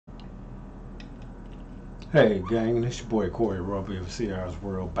Hey gang, this your boy Corey Roby of CRs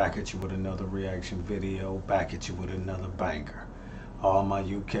World, back at you with another reaction video, back at you with another banger. All my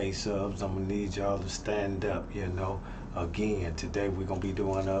UK subs, I'm gonna need y'all to stand up, Again, today we're gonna be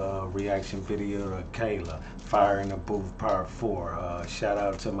doing a reaction video to AKALA, Fire in the Booth Part 4. Shout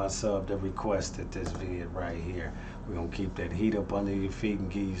out to my sub that requested this video right here. We're gonna keep that heat up under your feet and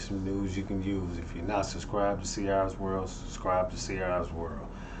give you some news you can use. If you're not subscribed to CRs World, subscribe to CRs World.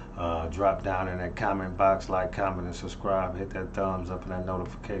 Drop down in that comment box, like, comment, and subscribe. Hit that thumbs up and that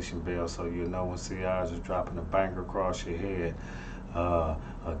notification bell so you know when CRs is dropping a banger across your head.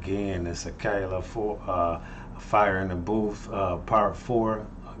 Again, it's AKALA for Fire in the Booth Part 4.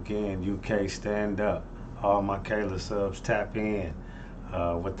 Again, UK, stand up. All my AKALA subs, tap in.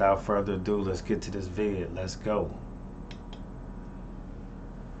 Without further ado, let's get to this vid. Let's go.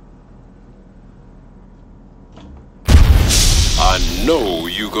 I know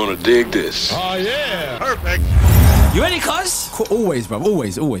you gonna dig this. Oh yeah, perfect. You ready, cuz? Always, bro.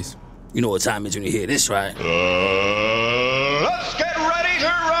 Always. You know what time it is when you hear this, right? Let's get ready to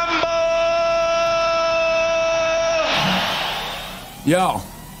rumble. Yo,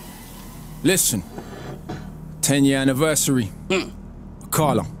 listen. 10-year anniversary.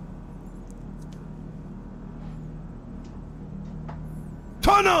 AKALA.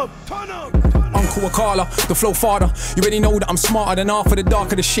 Turn up. Uncle AKALA, the flow father. You already know that I'm smarter than half of the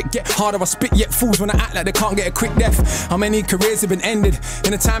darker the shit get harder. I spit yet fools when I act like they can't get a quick death. How many careers have been ended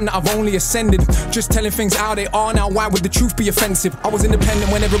in a time that I've only ascended? Just telling things how they are now, why would the truth be offensive? I was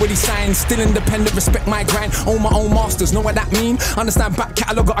independent when everybody signed, still independent, respect my grind, own my own masters, know what that mean? Understand back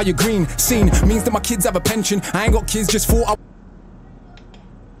catalogue, are you green? Seen, means that my kids have a pension, I ain't got kids, just thought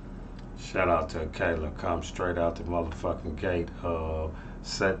Shout out to AKALA, come straight out the motherfucking gate,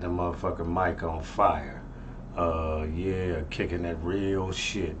 setting the motherfucking mic on fire. Yeah, kicking that real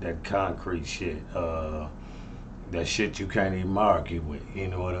shit, that concrete shit, that shit you can't even argue with, you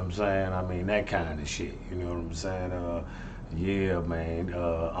know what I'm saying? I mean, that kind of shit, you know what I'm saying? Yeah, man,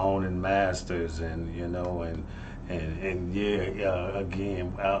 owning masters and, yeah,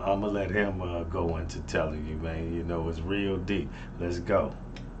 again, I'm gonna let him go into telling you, man, it's real deep. Let's go.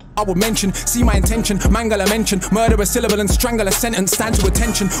 I would mention, see my intention, mangle a mention, murder a syllable and strangle a sentence, stand to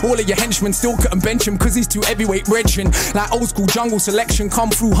attention. All of your henchmen still couldn't bench him, cause he's too heavyweight brethren. Like old school jungle selection, come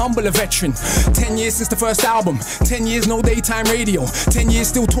through humble a veteran. 10 years since the first album, 10 years no daytime radio, 10 years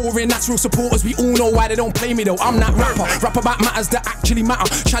still touring, that's real supporters, we all know why they don't play me though. I'm that rapper, rap about matters that actually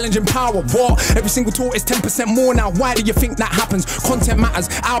matter, challenging power, what? Every single tour is 10% more now, why do you think that happens? Content matters,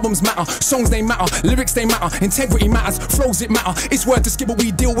 albums matter, songs they matter, lyrics they matter, integrity matters, flows it matter, it's worth the skibble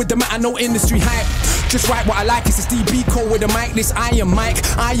we deal with the matter, no industry hype. Just write what I like, it's a DB code with a mic. This Iron Mike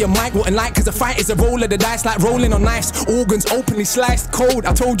wouldn't like, cause the fight is a roll of the dice, like rolling on ice. Organs openly sliced, cold,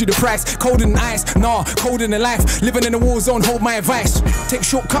 I told you the price. Cold in the ice, nah, cold in the life. Living in a war zone, hold my advice. Take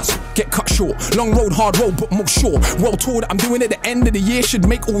shortcuts, get cut short. Long road, hard road, but more sure. World tour that I'm doing at the end of the year should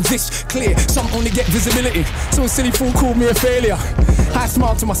make all this clear. Some only get visibility, some silly fool called me a failure. I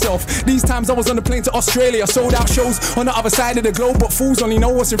smiled to myself, these times I was on the plane to Australia. Sold out shows on the other side of the globe, but fools only know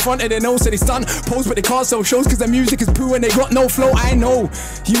what's in front of their nose. Said it's done, pose but they can't sell shows cause their music is poo and they got no flow. I know,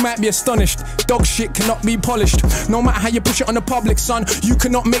 you might be astonished, dog shit cannot be polished. No matter how you push it on the public, son, you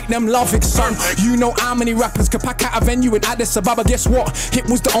cannot make them love it, son. You know how many rappers could pack out a venue in Addis Ababa, guess what? It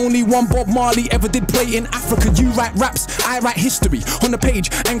was the only one Bob Marley ever did play in Africa. You write raps, I write history on the page,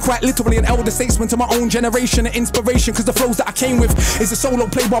 and quite literally an elder statesman to my own generation, an inspiration cause the flows that I came with is a solo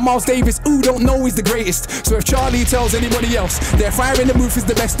play by Miles Davis, who don't know he's the greatest. So if Charlie tells anybody else their Fire in the Booth is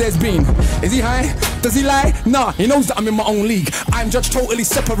the best there's been, is he high? Does he lie? Nah, he knows that I'm in my own league. I'm judged totally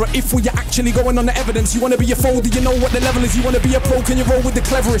separate. If we're actually going on the evidence, you wanna be a fool, do you know what the level is? You wanna be a pro, can you roll with the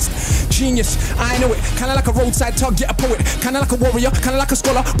cleverest? Genius, I know it. Kinda like a roadside tug, get a poet. Kinda like a warrior, kinda like a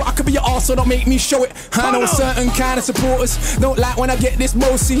scholar, but I could be your arse, so don't make me show it. I know certain kind of supporters don't like when I get this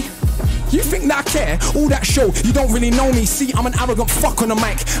bossy. You think that I care? All that show, you don't really know me. See, I'm an arrogant fuck on the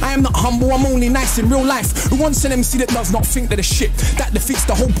mic. I am not humble, I'm only nice in real life. Who wants an MC that does not think that the shit? That defeats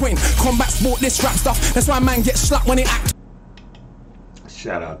the whole point. Combat sport, this rap stuff, that's why man gets slapped when he act.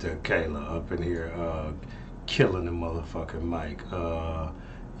 Shout out to AKALA up in here, killing the motherfucking mic.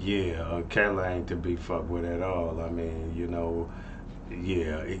 Yeah, AKALA ain't to be fucked with at all. I mean,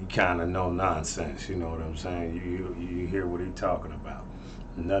 yeah, he kinda no nonsense, you know what I'm saying? You hear what he talking about.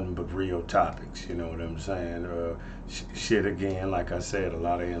 nothing but real topics, you know what I'm saying? Shit again, like I said, a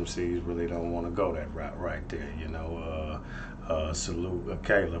lot of MCs really don't want to go that route right there, you know. Salute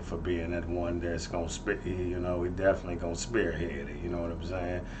AKALA for being that one that's gonna he definitely gonna spearhead it, you know what I'm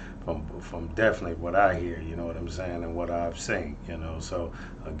saying? From definitely what I hear, you know what I'm saying, and what I've seen, you know. So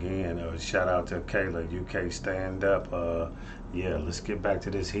again, shout out to AKALA, UK stand up. Yeah, let's get back to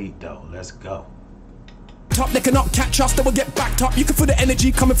this heat though. Let's go. Top, they cannot catch us, they will get backed up. You can feel the energy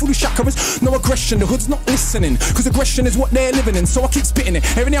coming through the chakras. No aggression, the hood's not listening, cause aggression is what they're living in. So I keep spitting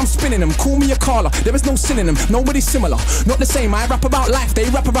it, every day I'm spinning them. Call me AKALA, there is no synonym, nobody's similar. Not the same, I rap about life, they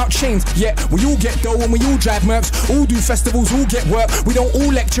rap about chains. Yeah, we all get dough and we all drive mercs. All do festivals, all get work. We don't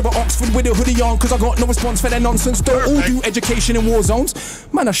all lecture at Oxford with a hoodie on, cause I got no response for their nonsense. Don't all do education in war zones.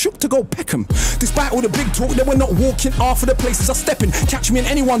 Man, I shook to go Peckham. Despite all the big talk, they were not walking half of the places I step in. Catch me in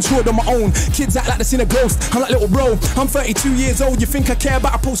anyone's hood on my own. Kids act like they seen a ghost. I'm like, little bro, I'm 32 years old, you think I care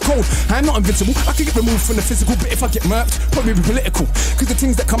about a postcode? I'm not invincible, I could get removed from the physical, but if I get murked, probably be political. Cause the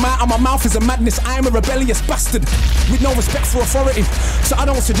things that come out of my mouth is a madness, I am a rebellious bastard, with no respect for authority. So I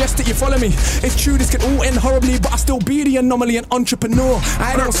don't suggest that you follow me. It's true this can all end horribly, but I still be the anomaly and entrepreneur.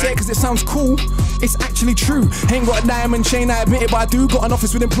 I don't say it cause it sounds cool, it's actually true. Ain't got a diamond chain, I admit it, but I do got an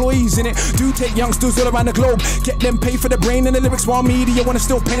office with employees in it. Do take youngsters all around the globe, get them paid for the brain and the lyrics, while media wanna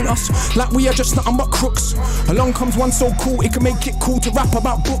still paint us like we are just nothing but crooks. Along comes one so cool, it can make it cool to rap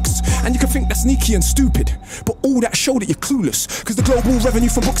about books. And you can think that's sneaky and stupid, but all that show that you're clueless. Cause the global revenue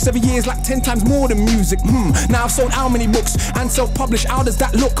for books every year is like 10 times more than music. Now I've sold how many books and self-published, how does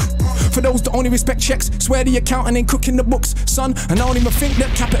that look? For those that only respect checks, swear the accountant ain't cooking the books. Son, and I don't even think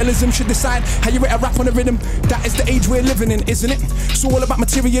that capitalism should decide how you rate a rap on a rhythm. That is the age we're living in, isn't it? It's all about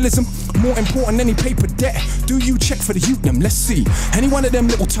materialism, more important than any paper debt. Do you check for the youth them? Let's see. Any one of them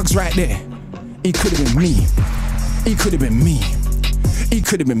little tugs right there, it could have been me. It could have been me. It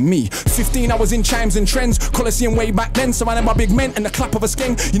could have been me. 15 hours in chimes and trends, Coliseum way back then, surrounded by big men and the clap of a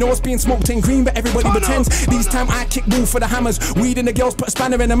skeng. You know what's being smoked ain't green, but everybody pretends. These time I kick ball for the hammers, weed in the girls, put a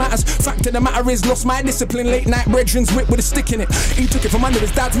spanner in the matters. Fact of the matter is, lost my discipline, late night brethren's whip with a stick in it. He took it from under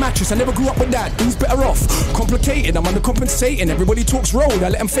his dad's mattress, I never grew up with dad, who's better off? Complicated, I'm undercompensating, everybody talks road, I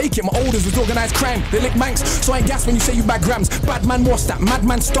let them fake it, my olders was organised crime. They lick banks, so I ain't gas when you say you bag grams. Bad man, what's that?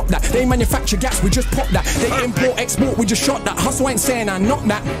 Madman, stop that. They manufacture gas, we just pop that. They import, export, we just shot that. Hustle ain't saying I not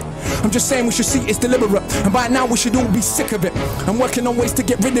that. I'm just saying we should see it's deliberate, and by now we should all be sick of it. I'm working on ways to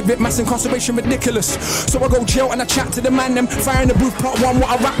get rid of it, mass incarceration ridiculous. So I go jail and I chat to the man them, fire in the booth, part one,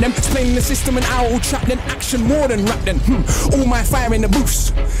 what I rap them, explaining the system and how I will trap them, action more than rap them. All my fire in the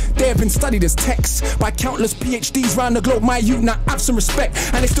booths, they have been studied as texts by countless PhDs round the globe. My youth now have some respect,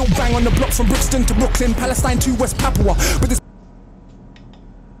 and they still bang on the block from Brixton to Brooklyn, Palestine to West Papua. But this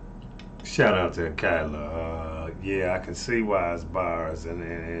Shout out to AKALA. Yeah, I can see why his bars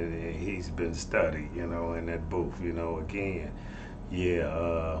and he's been studied, you know, in that booth, you know. Again,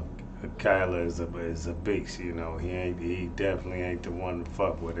 yeah, AKALA is a beast, you know. He definitely ain't the one to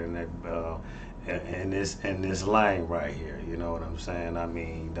fuck with in that in this lane right here, you know what I'm saying? I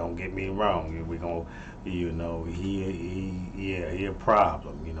mean, don't get me wrong, we gonna, you know, he a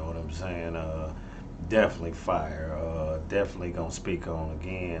problem, you know what I'm saying? Definitely fire. Definitely gonna speak on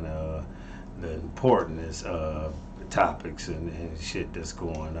again the importance of topics and shit that's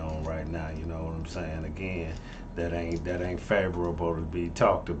going on right now, you know what I'm saying? Again, that ain't favorable to be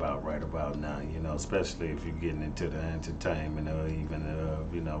talked about right about now, you know, especially if you're getting into the entertainment or even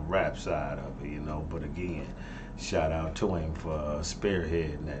you know, rap side of it, you know. But again, shout out to him for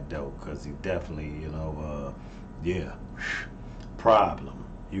spearheading that dope, because he definitely, you know, yeah, problem.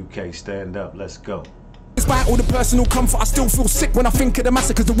 UK stand up, let's go. Despite all the personal comfort, I still feel sick when I think of the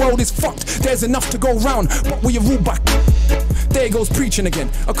massacres. The world is fucked, there's enough to go round, but will you rule back? There goes preaching again.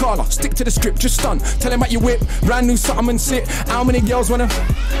 AKALA, stick to the script, just stun. Tell him about your whip, brand new something and sit. How many girls wanna?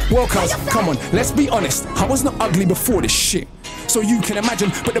 Well, cuz, come on, let's be honest, I was not ugly before this shit. So you can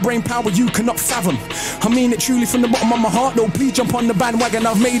imagine, but the brain power you cannot fathom. I mean it truly from the bottom of my heart though. Please jump on the bandwagon,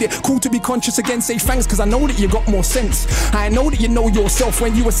 I've made it cool to be conscious again. Say thanks, cause I know that you got more sense. I know that you know yourself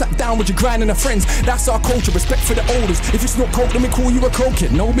when you were sat down with your grind and your friends. That's our culture, respect for the elders. If it's not coke, let me call you a coke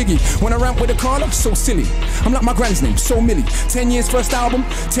kid, no biggie. When I rant with AKALA, so silly. I'm like my grand's name, so Millie. 10 years first album,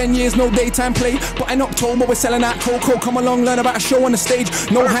 10 years no daytime play. But in October we're selling out cocoa. Come along, learn about a show on the stage.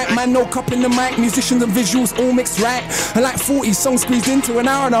 No hype man, no cup in the mic. Musicians and visuals all mixed right. And like 40 40 songs squeezed into an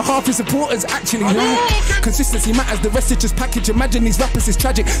hour and a half. Your supporters actually know. Consistency matters, the rest is just package. Imagine these rappers is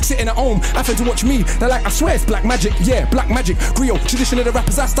tragic. Sitting at home, having to watch me. They're like, I swear it's black magic. Yeah, black magic. Griot, tradition of the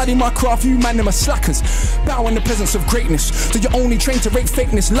rappers. I study my craft. You man, them are slackers. Bow in the presence of greatness. So you're only trained to rate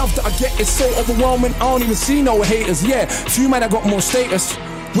fakeness. Love that I get is so overwhelming. I don't even see no haters. Yeah, few man I got more status.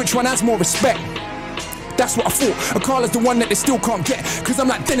 Which one has more respect? That's what I thought. AKALA's the one that they still can't get. Cause I'm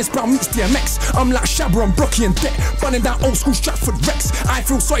like Dennis Brown meets DMX. I'm like Shabba and Brocky and Det. Running down old school Stratford Rex. I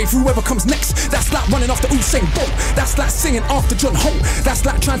feel sorry for whoever comes next. That's like running after Usain Bolt. That's like singing after John Holt. That's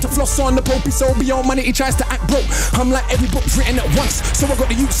like trying to floss on the Pope. He's so beyond money he tries to act broke. I'm like every book written at once. So I got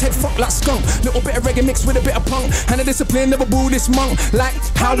the youth's head fucked like skunk. Little bit of reggae mixed with a bit of punk. And a discipline never Buddhist monk. Like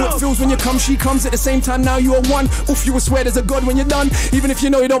how it feels when you come, she comes at the same time. Now you are one. Oof, you will swear there's a God when you're done. Even if you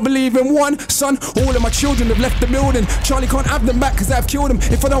know you don't believe in one. Son, all of my children have left the building. Charlie can't have them back cause I've killed them.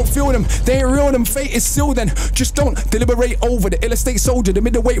 If I don't feel them, they ain't real, them fate is sealed. Then just don't deliberate over the ill estate soldier, the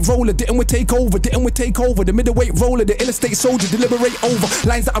middleweight roller. Didn't we take over? Didn't we take over? The middleweight roller, the ill estate soldier, deliberate over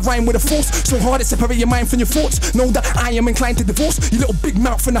lines that I rhyme with a force so hard it separate your mind from your thoughts. Know that I am inclined to divorce your little big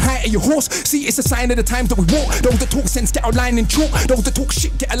mouth from the height of your horse. See, it's a sign of the times that we walk. Those that talk sense get a line in chalk. Those that talk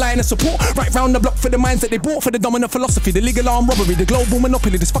shit get a line of support. Right round the block for the minds that they bought. For the dominant philosophy, the legal armed robbery, the global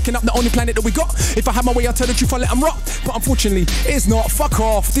monopoly that's fucking up the only planet that we got. If I had my way, I'll tell the truth, I'll let them rock. But unfortunately, it's not. Fuck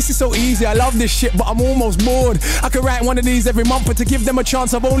off. This is so easy. I love this shit, but I'm almost bored. I could write one of these every month, but to give them a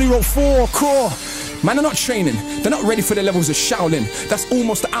chance, I've only wrote 4 core. Man, they're not training. They're not ready for the levels of Shaolin. That's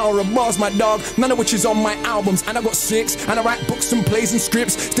almost an hour of bars, my dog. None of which is on my albums. And I got 6. And I write books and plays and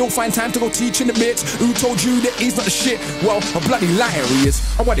scripts. Still find time to go teach in the bits. Who told you that he's not the shit? Well, a bloody liar he is.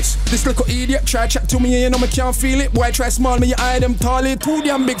 Oh, what this? This little idiot try chat to me and you know me can't feel it. Boy, try smile me, your eye them tall. Too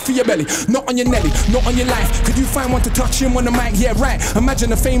damn big for your belly. Not on your nelly, not on your life. Could you find one to touch him on the mic? Yeah, right.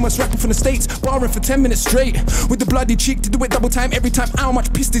 Imagine a famous rapper from the States barring for 10 minutes straight. With the bloody cheek to do it double time every time. How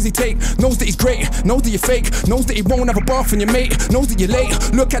much piss does he take? Knows that he's great. Knows that you're fake. Knows that he won't have a bath on your mate. Knows that you're late.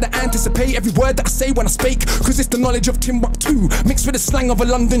 Look at the anticipate every word that I say when I speak. Cause it's the knowledge of Timbuktu mixed with the slang of a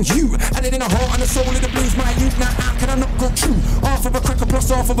London Jew. Added in a heart and a soul of the blues. My youth, now how can I not go true? Half of a cracker plus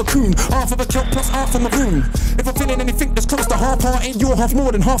half of a coon. Half of a kelp plus half of a maroon. If I'm feeling anything that's close to half part, ain't your half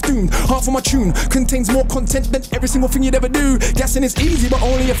more than half doomed. Half of my tune contains more content than every single thing you'd ever do. Guessing is easy but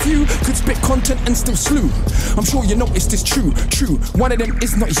only a few could spit content and still slew. I'm sure you noticed this true. One of them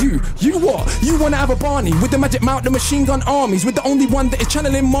is not you. You what? You wanna have a Barney with the magic mount, the machine gun armies, with the only one that is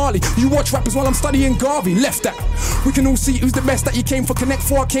channeling Marley. You watch rappers while I'm studying Garvey. Left that. We can all see who's the best that you came for. Connect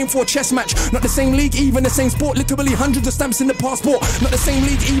 4, I came for a chess match. Not the same league, even the same sport. Literally hundreds of stamps in the passport. Not the same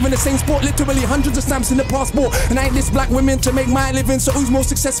league, even the same sport. Literally hundreds of stamps in the passport. And I ain't this black women to make my living. So who's more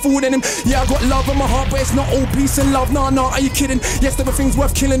successful than him? Yeah, I got love in my heart, but it's not all peace and love. Nah, are you kidding? Yes, there were things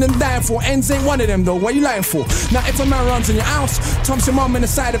worth killing and dying for. Ends ain't one of them though. What are you lying for? Now if a man runs in your house, Tom's your mum in the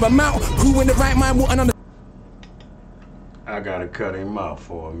side of a mouth. Who in the right mind wouldn't understand? I gotta cut him off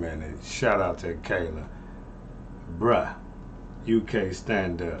for a minute. Shout out to AKALA. Bruh, UK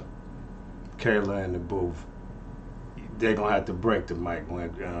stand up. AKALA in the booth. They gonna have to break the mic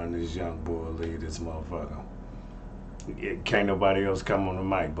when this young boy lead this motherfucker. Can't nobody else come on the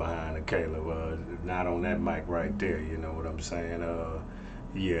mic behind AKALA. Not on that mic right there, you know what I'm saying?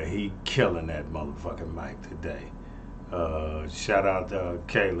 Yeah, he killing that motherfucking mic today. Shout out to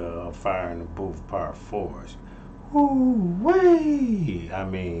AKALA, Fire in the Booth Part 4s. Ooh, way! I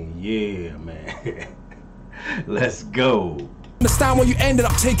mean, yeah, man. Let's go. Understand why you ended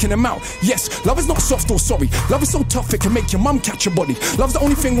up taking them out. Yes, love is not soft or sorry. Love is so tough it can make your mum catch your body. Love's the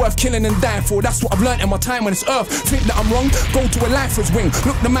only thing worth killing and dying for. That's what I've learned in my time on this earth. Think that I'm wrong? Go to a lifer's wing.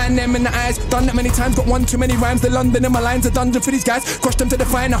 Look the man them in the eyes. Done that many times, got one too many rhymes. The London in my lines, a dungeon for these guys. Crush them to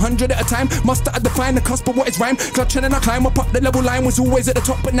define 100 at a time. Must have defined the cusp of what is rhyme. Clutching and I climb up the level line. Was always at the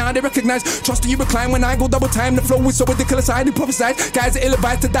top, but now they recognize. Trust that you recline when I go double time. The flow is so ridiculous, I do prophesied. Guys are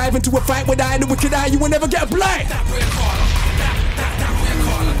ill-advised to dive into a fight with I, the wicked eye. You will never get a blind. That way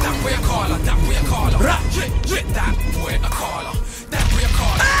AKALA, that way AKALA. Hit that way AKALA, that way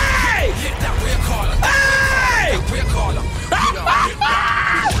AKALA. Hey! Hit that way AKALA, hey! That way AKALA.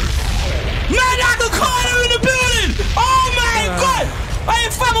 Man, that's AKALA in the building! Oh my God! I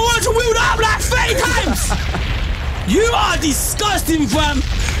ain't fam, I wanted to wheel that up like 30 times! You are disgusting, fam!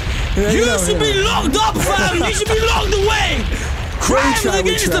 You should be locked up, fam! You should be locked away! Crimes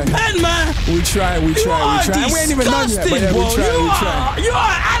against the pen, man! We try. We ain't even done yet, but yeah, You are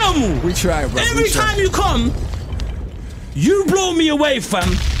an animal! We try, bro. Every time you come, you blow me away,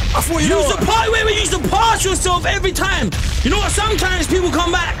 fam. I thought you used to pass yourself every time. You know what? Sometimes people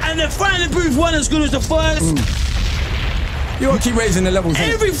come back and the Friday booth one as good as the first. You won't keep raising the levels.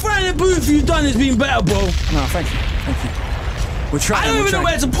 Every Friday booth you've done has been better, bro. No, thank you. We're trying. I don't even know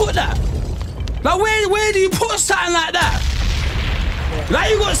where to put that. Like, where do you put something like that?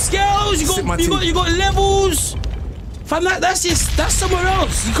 Like, you got scales, you got levels. Fam, that's somewhere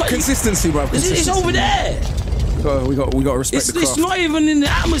else. Consistency, bro. It's over there. We got to respect the craft. It's not even in the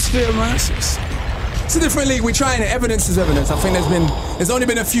atmosphere, man. It's a different league. We're trying it. Evidence is evidence. I think there's only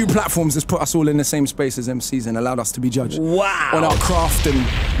been a few platforms that's put us all in the same space as MCs and allowed us to be judged. Wow. On our craft and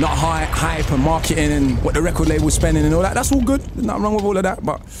not hype and marketing and what the record label's spending and all that. That's all good. There's nothing wrong with all of that.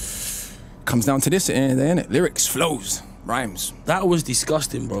 But it comes down to this at the end of the day, innit? Lyrics, flows, rhymes. That was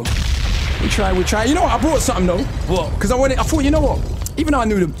disgusting, bro. We try. You know what? I brought something though. What? Because I thought, you know what? Even though I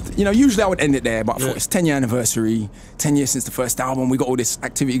knew usually I would end it there, but I thought it's 10-year anniversary, 10 years since the first album, we got all this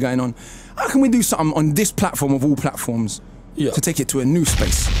activity going on. How can we do something on this platform of all platforms to take it to a new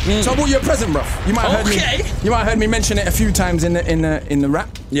space? So I brought you a present, bruv. You might have heard me mention it a few times in the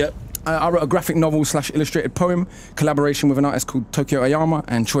rap. Yep. I wrote a graphic novel / illustrated poem, collaboration with an artist called Tokyo Ayama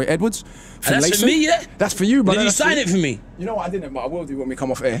and Troy Edwards. And that's for me, yeah? That's for you, brother. Did you sign it for me? You know what, I didn't, but I will do when we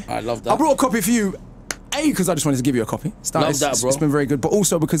come off air. I love that. I brought a copy for you. Because I just wanted to give you a copy. Love that, bro. It's been very good. But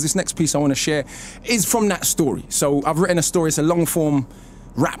also because this next piece I want to share is from that story. So I've written a story. It's a long-form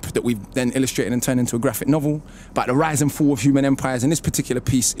rap that we've then illustrated and turned into a graphic novel about the rise and fall of human empires. And this particular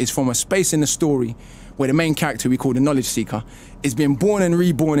piece is from a space in the story where the main character, we call the Knowledge Seeker, is being born and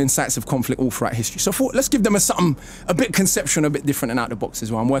reborn in sites of conflict all throughout history. So I thought, let's give them something a bit conceptual, a bit different and out the box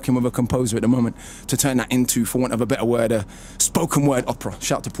as well. I'm working with a composer at the moment to turn that into, for want of a better word, a spoken word opera.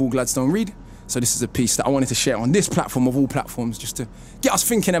 Shout out to Paul Gladstone Reed. So this is a piece that I wanted to share on this platform of all platforms, just to get us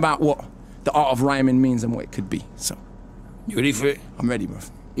thinking about what the art of rhyming means and what it could be. So, you ready for it? I'm ready, bro.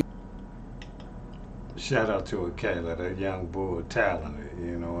 Shout out to AKALA, that young boy, talented,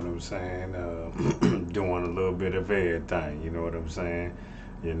 you know what I'm saying? Doing a little bit of everything, you know what I'm saying?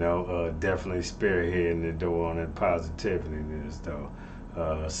 You know, definitely spearheading the door on that positivity though.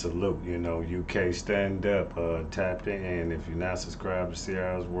 Salute, you know, UK stand up, tap in. If you're not subscribed to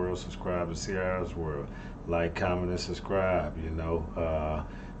CRs World, subscribe to CRs World. Like, comment, and subscribe, you know,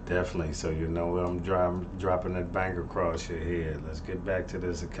 definitely. So you know I'm dropping that banger across your head. Let's get back to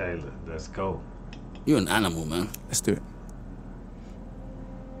this AKALA. Let's go. You're an animal, man. Let's do it.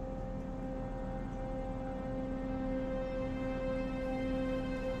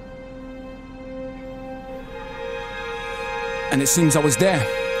 And it seems I was there.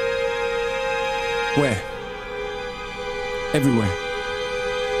 Where? Everywhere.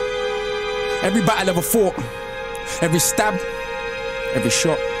 Every battle ever fought, every stab, every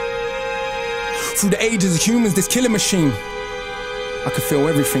shot. Through the ages of humans, this killing machine, I could feel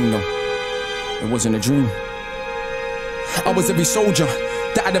everything though. It wasn't a dream. I was every soldier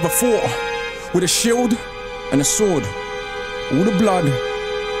that I'd ever fought, with a shield and a sword. All the blood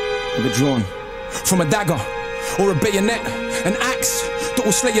ever drawn from a dagger or a bayonet, an axe that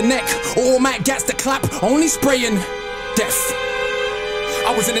will slay your neck, or automatic gas that clap, only spraying death.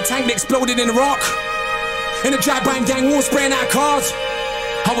 I was in a tank that exploded in Iraq, in a drive-by gang war spraying out cars.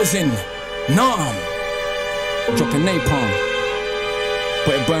 I was in Nam, dropping napalm,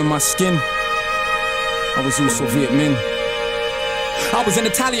 but it burned my skin. I was also Viet Minh. I was an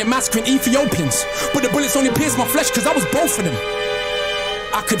Italian massacring Ethiopians, but the bullets only pierced my flesh because I was both of them.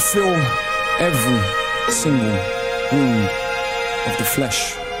 I could feel every single wound of the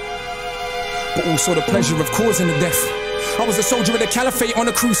flesh, but also the pleasure of causing the death. I was a soldier of the caliphate on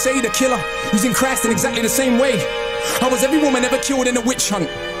a crusade, a killer, using Christ in exactly the same way. I was every woman ever killed in a witch hunt,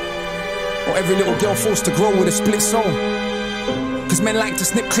 or every little girl forced to grow with a split soul. Cause men like to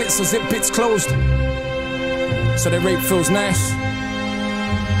snip clits or zip bits closed, so their rape feels nice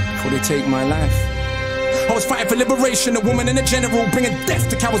before they take my life. I was fighting for liberation, a woman and a general, bringing death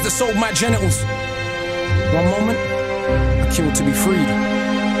to cowards that sold my genitals. One moment, I killed to be freed.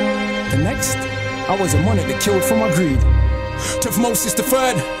 The next, I was a monarch that killed for my greed. Tutmosis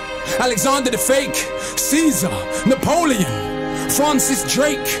III, Alexander the Fake, Caesar, Napoleon, Francis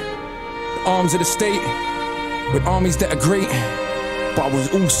Drake. The arms of the state, with armies that are great, but I was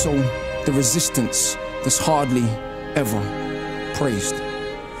also the resistance that's hardly ever praised.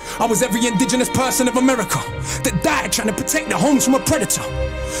 I was every indigenous person of America that died trying to protect their homes from a predator.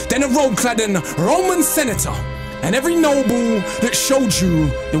 Then a robe-clad Roman senator, and every noble that showed you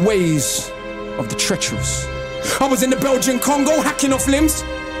the ways of the treacherous. I was in the Belgian Congo hacking off limbs.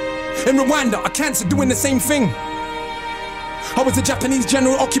 In Rwanda, a cancer doing the same thing. I was a Japanese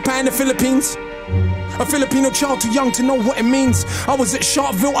general occupying the Philippines. A Filipino child too young to know what it means. I was at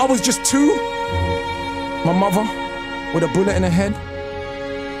Sharpeville, I was just 2. My mother with a bullet in her head,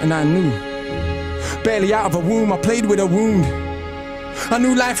 and I knew. Barely out of a womb, I played with a wound. I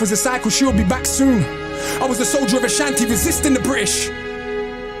knew life was a cycle, she would be back soon. I was a soldier of Ashanti resisting the British,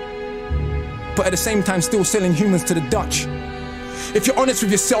 but at the same time still selling humans to the Dutch. If you're honest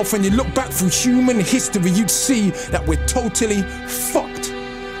with yourself and you look back through human history, you'd see that we're totally fucked.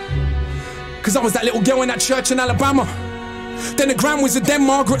 Cause I was that little girl in that church in Alabama. Then the Grand Wizard, then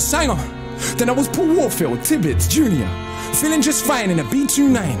Margaret Sanger. Then I was Paul Warfield, Tibbets Jr., feeling just fine in a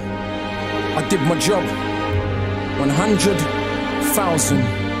B29. I did my job. 100,000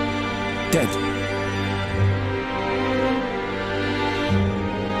 dead.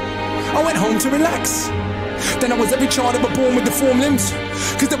 I went home to relax. Then I was every child ever born with deformed limbs.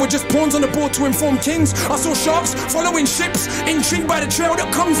 Cause there were just pawns on the board to inform kings. I saw sharks following ships, intrigued by the trail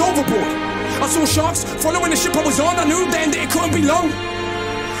that comes overboard. I saw sharks following the ship I was on. I knew then that it couldn't be long.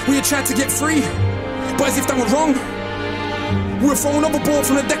 We had tried to get free, but as if that were wrong, we were thrown overboard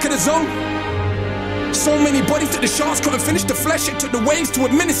from the deck of the Zone. So many bodies that the sharks couldn't finish the flesh. It took the waves to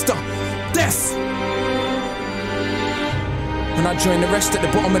administer death. And I joined the rest at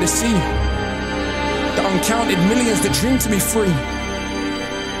the bottom of the sea, the uncounted millions that dreamed to be free.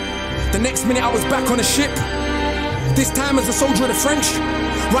 The next minute I was back on a ship, this time as a soldier of the French.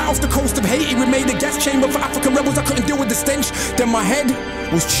 Right off the coast of Haiti, we made a gas chamber for African rebels. I couldn't deal with the stench. Then my head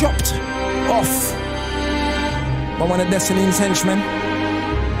was chopped off by one of Dessalines' henchmen.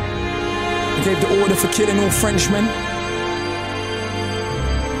 He gave the order for killing all Frenchmen.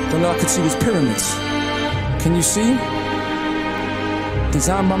 All I could see was pyramids. Can you see?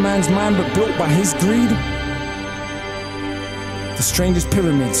 Designed by man's mind but built by his greed. The strangest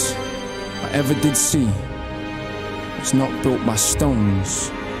pyramids I ever did see. It's not built by stones,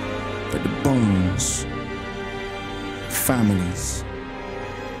 but the bones of families.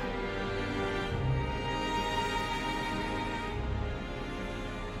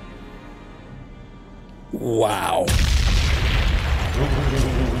 Wow.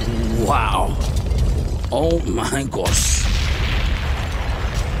 Wow. Oh my gosh.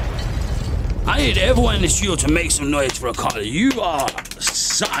 I need everyone in the studio to make some noise for AKALA. You are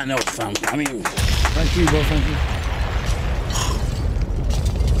something else, fam. I mean, Thank you, bro, thank you.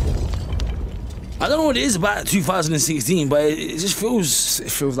 I don't know what it is about 2016, but it just feels... It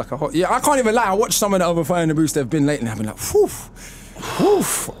feels like a hot... Yeah, I can't even lie. I watched some of the other Fire in the Boost they've been lately and I've been like, whew. Whew.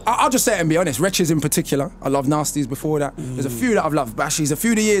 I'll just say it and be honest. Wretches in particular. I love Nasties before that. There's a few that I've loved. Bashies, a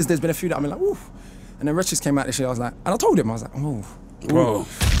few of the years, there's been a few that I've been like, whew. And then Wretches came out this year, I was like... And I told him, I was like, oh. Bro.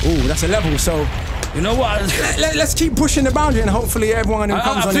 Ooh, that's a level, so... You know what? Let's keep pushing the boundary and hopefully everyone who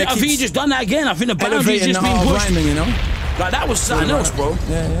comes on here I think you just done that again. I think the boundary's just been pushed. Rhyming, you know? Like, that was something else, bro.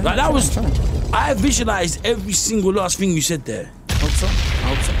 Yeah. Like, that was... I visualized every single last thing you said there. I hope so. I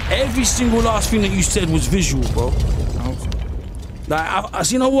hope so. Every single last thing that you said was visual, bro. I hope so.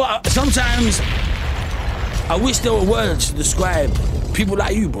 Like, you know what? Sometimes I wish there were words to describe people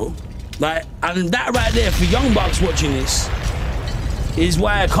like you, bro. Like, and that right there, for young bucks watching this, is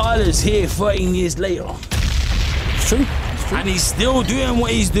why AKALA's here 13 years later. It's true. It's true. And he's still doing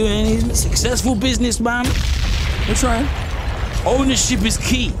what he's doing. He's a successful businessman. We're trying. Ownership is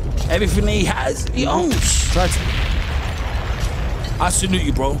key. Everything he has, he owns. Try to. I salute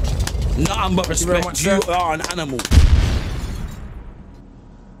you, bro. Nothing but Thank you very respect. much, You sir. are an animal.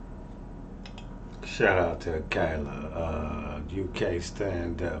 Shout out to AKALA, UK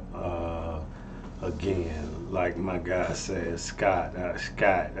stand up. Again, like my guy said, Scott,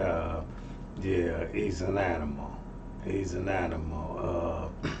 yeah, he's an animal. He's an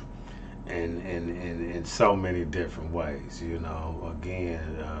animal. In so many different ways, you know.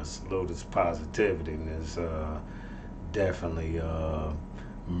 Again, salute his positivity, and it's definitely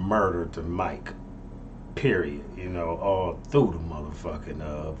murdered the mic, period, you know, all through the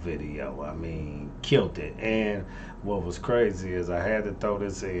motherfucking video. I mean, killed it. And what was crazy is I had to throw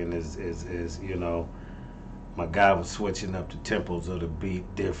this in is you know, my guy was switching up the tempos of the beat,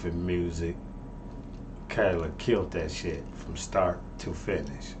 different music. AKALA killed that shit from start to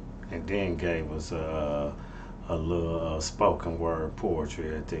finish. And then gave us a little spoken word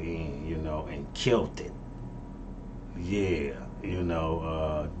poetry at the end, you know, and killed it. Yeah, you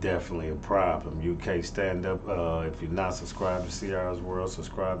know, definitely a problem. UK stand up. If you're not subscribed to CR's World,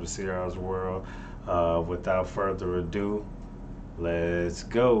 subscribe to CR's World. Without further ado, let's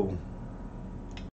go.